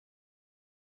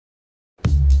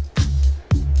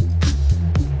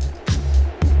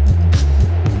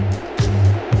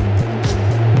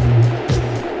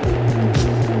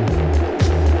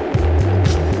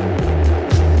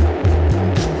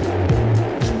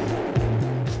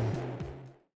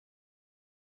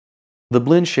The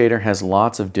Blinn shader has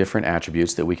lots of different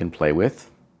attributes that we can play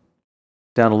with.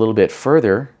 Down a little bit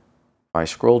further, if I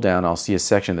scroll down, I'll see a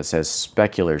section that says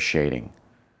Specular Shading.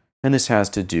 And this has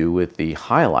to do with the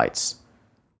highlights.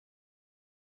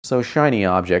 So shiny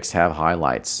objects have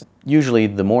highlights. Usually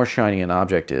the more shiny an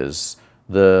object is,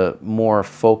 the more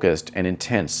focused and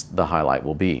intense the highlight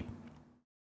will be.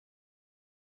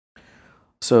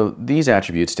 So these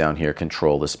attributes down here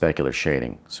control the specular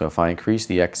shading. So if I increase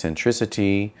the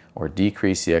eccentricity or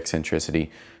decrease the eccentricity,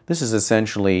 this is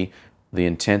essentially the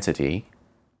intensity.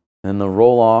 And the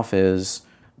roll-off is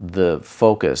the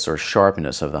focus or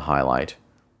sharpness of the highlight.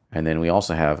 And then we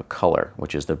also have color,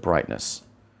 which is the brightness.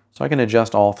 So I can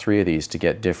adjust all three of these to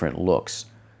get different looks.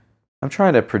 I'm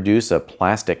trying to produce a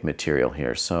plastic material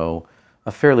here, so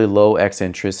a fairly low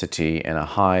eccentricity and a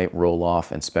high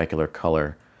roll-off and specular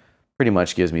color pretty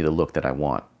much gives me the look that I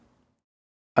want.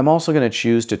 I'm also going to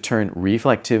choose to turn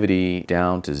reflectivity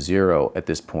down to 0 at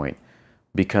this point,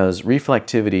 because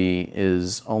reflectivity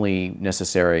is only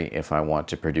necessary if I want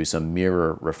to produce a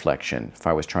mirror reflection. If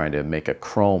I was trying to make a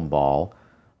chrome ball,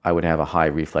 I would have a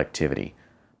high reflectivity.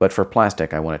 But for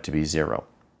plastic, I want it to be 0.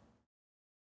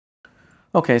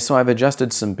 Okay, so I've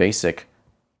adjusted some basic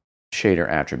shader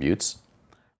attributes.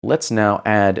 Let's now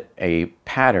add a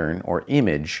pattern or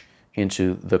image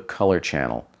into the color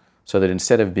channel, so that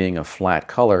instead of being a flat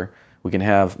color, we can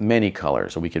have many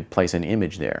colors, or we could place an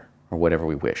image there, or whatever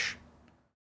we wish.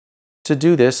 To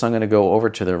do this, I'm going to go over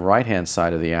to the right-hand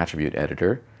side of the attribute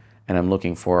editor, and I'm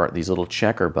looking for these little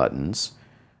checker buttons.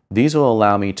 These will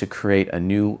allow me to create a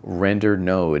new render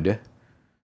node,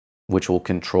 which will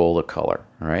control the color.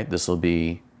 All right, this will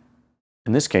be,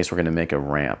 in this case, we're going to make a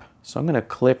ramp. So I'm going to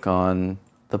click on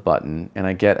the button, and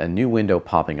I get a new window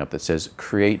popping up that says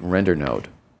Create Render Node.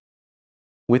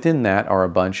 Within that are a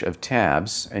bunch of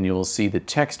tabs, and you will see the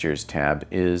Textures tab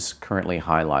is currently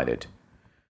highlighted.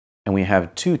 And we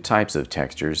have two types of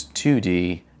textures,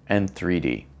 2D and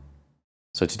 3D.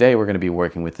 So today we're going to be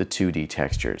working with the 2D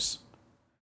textures.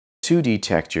 2D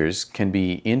textures can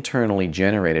be internally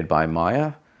generated by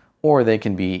Maya, or they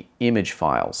can be image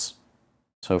files.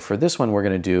 So for this one, we're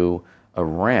going to do a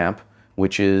ramp,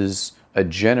 which is a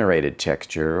generated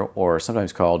texture, or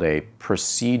sometimes called a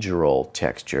procedural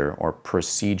texture or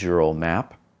procedural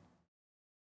map.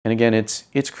 And again,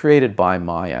 it's created by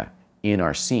Maya in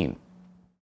our scene.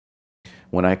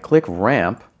 When I click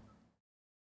ramp,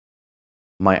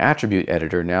 my attribute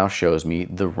editor now shows me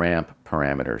the ramp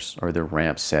parameters or the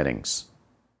ramp settings.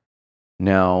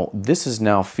 Now, this is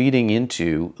now feeding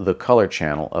into the color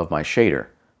channel of my shader,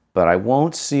 but I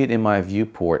won't see it in my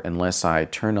viewport unless I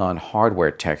turn on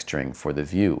hardware texturing for the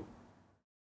view.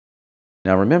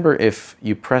 Now remember, if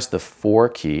you press the 4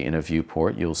 key in a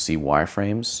viewport, you'll see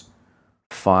wireframes.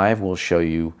 5 will show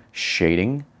you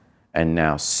shading, and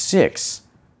now 6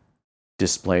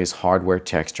 displays hardware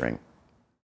texturing.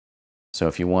 So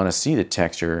if you want to see the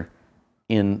texture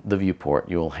in the viewport,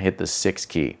 you'll hit the 6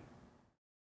 key.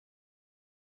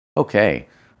 Okay.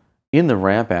 In the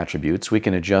ramp attributes, we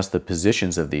can adjust the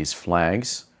positions of these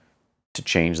flags to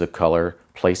change the color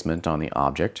placement on the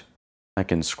object. I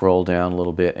can scroll down a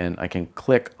little bit and I can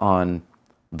click on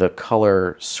the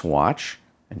color swatch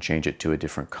and change it to a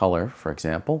different color, for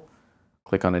example.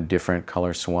 Click on a different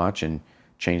color swatch and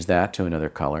change that to another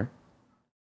color.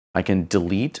 I can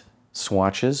delete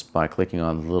swatches by clicking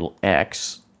on the little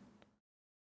X.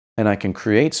 And I can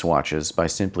create swatches by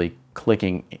simply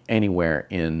clicking anywhere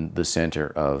in the center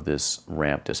of this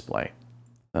ramp display.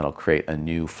 That'll create a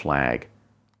new flag.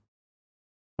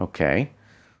 Okay,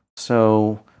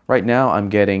 so right now I'm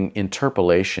getting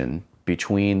interpolation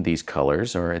between these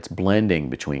colors, or it's blending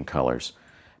between colors.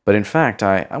 But in fact,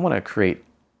 I want to create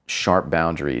sharp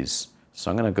boundaries. So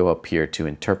I'm going to go up here to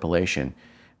interpolation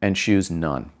and choose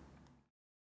none.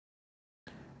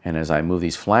 And as I move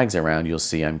these flags around, you'll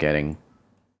see I'm getting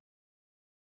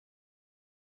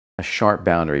a sharp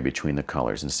boundary between the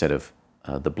colors instead of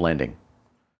the blending.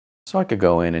 So I could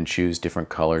go in and choose different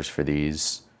colors for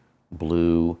these.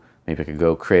 Blue, maybe I could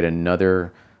go create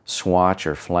another swatch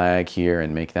or flag here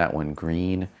and make that one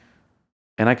green.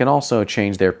 And I can also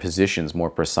change their positions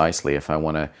more precisely if I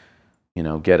want to,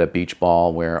 get a beach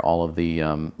ball where all of the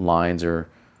lines are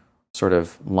sort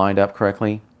of lined up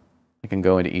correctly. I can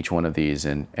go into each one of these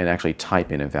and actually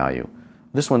type in a value.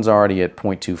 This one's already at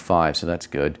 0.25, so that's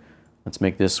good. Let's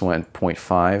make this one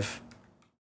 0.5,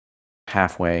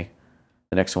 halfway.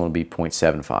 The next one will be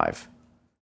 0.75.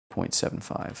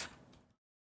 0.75.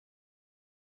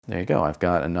 There you go. I've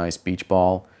got a nice beach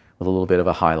ball with a little bit of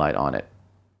a highlight on it.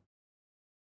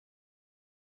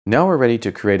 Now we're ready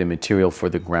to create a material for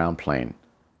the ground plane.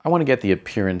 I want to get the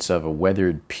appearance of a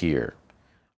weathered pier.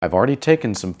 I've already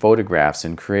taken some photographs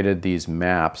and created these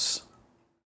maps.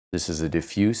 This is a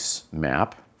diffuse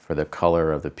map for the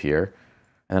color of the pier.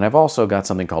 And then I've also got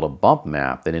something called a bump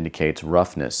map that indicates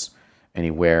roughness.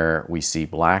 Anywhere we see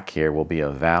black here will be a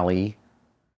valley,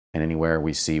 and anywhere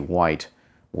we see white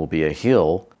will be a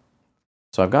hill.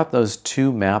 So I've got those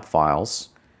two map files,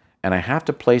 and I have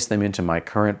to place them into my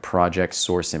current project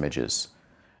source images.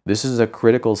 This is a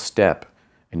critical step,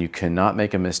 and you cannot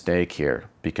make a mistake here,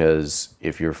 because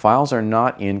if your files are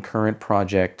not in current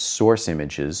project source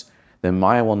images, then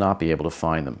Maya will not be able to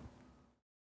find them.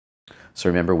 So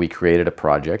remember, we created a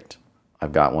project.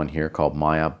 I've got one here called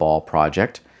Maya Ball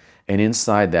Project, and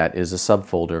inside that is a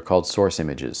subfolder called Source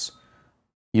Images.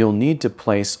 You'll need to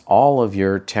place all of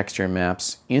your texture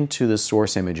maps into the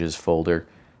Source Images folder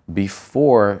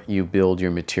before you build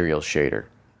your material shader.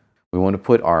 We want to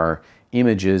put our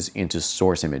images into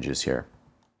Source Images here.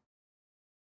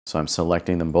 So I'm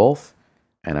selecting them both,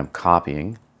 and I'm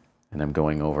copying, and I'm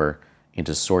going over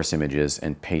into Source Images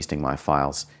and pasting my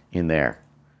files in there.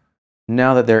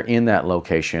 Now that they're in that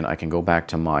location, I can go back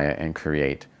to Maya and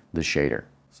create the shader.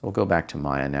 So we'll go back to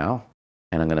Maya now,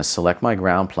 and I'm going to select my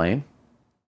ground plane,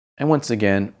 and once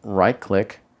again,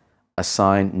 right-click,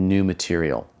 Assign New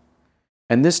Material.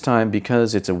 And this time,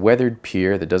 because it's a weathered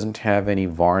pier that doesn't have any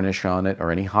varnish on it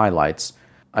or any highlights,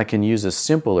 I can use a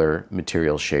simpler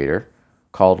material shader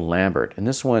called Lambert. And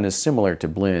this one is similar to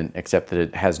Blinn, except that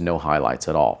it has no highlights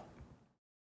at all.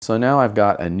 So now I've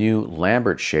got a new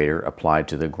Lambert shader applied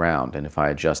to the ground, and if I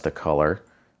adjust the color,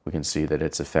 we can see that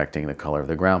it's affecting the color of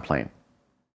the ground plane.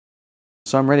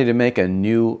 So I'm ready to make a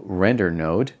new render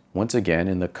node, once again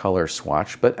in the color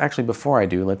swatch, but actually before I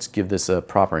do, let's give this a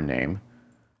proper name.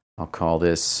 I'll call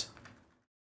this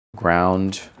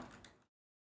Ground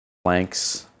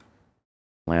Planks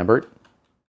Lambert,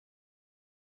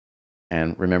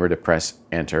 and remember to press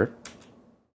Enter.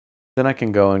 Then I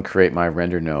can go and create my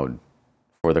render node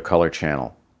for the color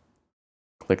channel.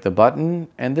 Click the button,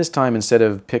 and this time instead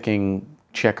of picking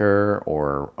checker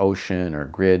or ocean or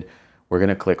grid, we're going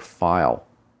to click File.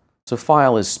 So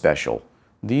File is special.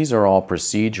 These are all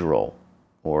procedural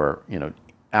or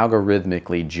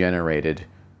algorithmically generated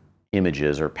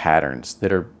images or patterns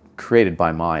that are created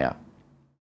by Maya.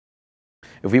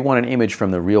 If we want an image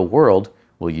from the real world,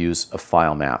 we'll use a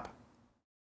file map.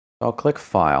 I'll click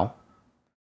File,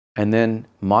 and then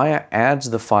Maya adds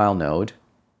the file node,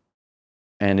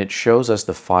 and it shows us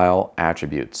the file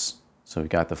attributes. So we've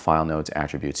got the file node's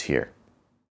attributes here.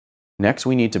 Next,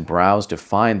 we need to browse to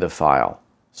find the file.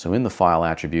 So in the file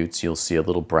attributes, you'll see a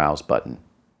little browse button,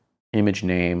 image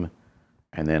name,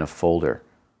 and then a folder.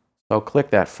 So I'll click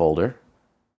that folder,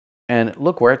 and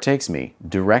look where it takes me,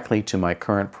 directly to my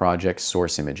current project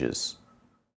source images.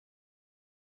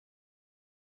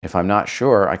 If I'm not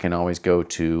sure, I can always go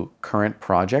to Current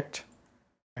Project,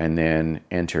 and then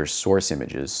enter Source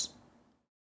Images.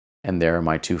 And there are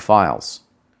my two files.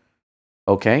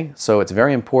 Okay, so it's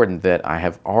very important that I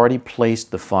have already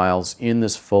placed the files in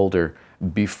this folder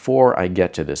before I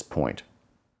get to this point.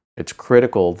 It's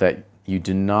critical that you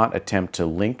do not attempt to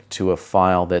link to a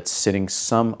file that's sitting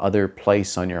some other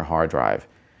place on your hard drive.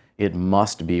 It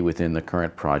must be within the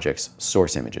current project's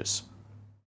source images.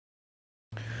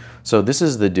 So this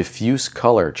is the diffuse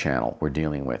color channel we're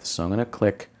dealing with. So I'm going to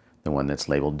click the one that's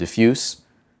labeled diffuse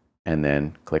and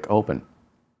then click Open.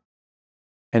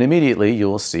 And immediately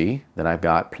you'll see that I've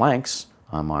got planks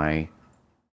on my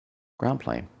ground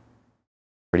plane.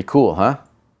 Pretty cool, huh?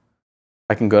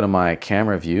 I can go to my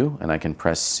camera view and I can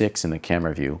press 6 in the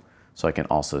camera view so I can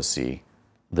also see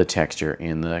the texture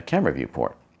in the camera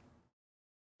viewport.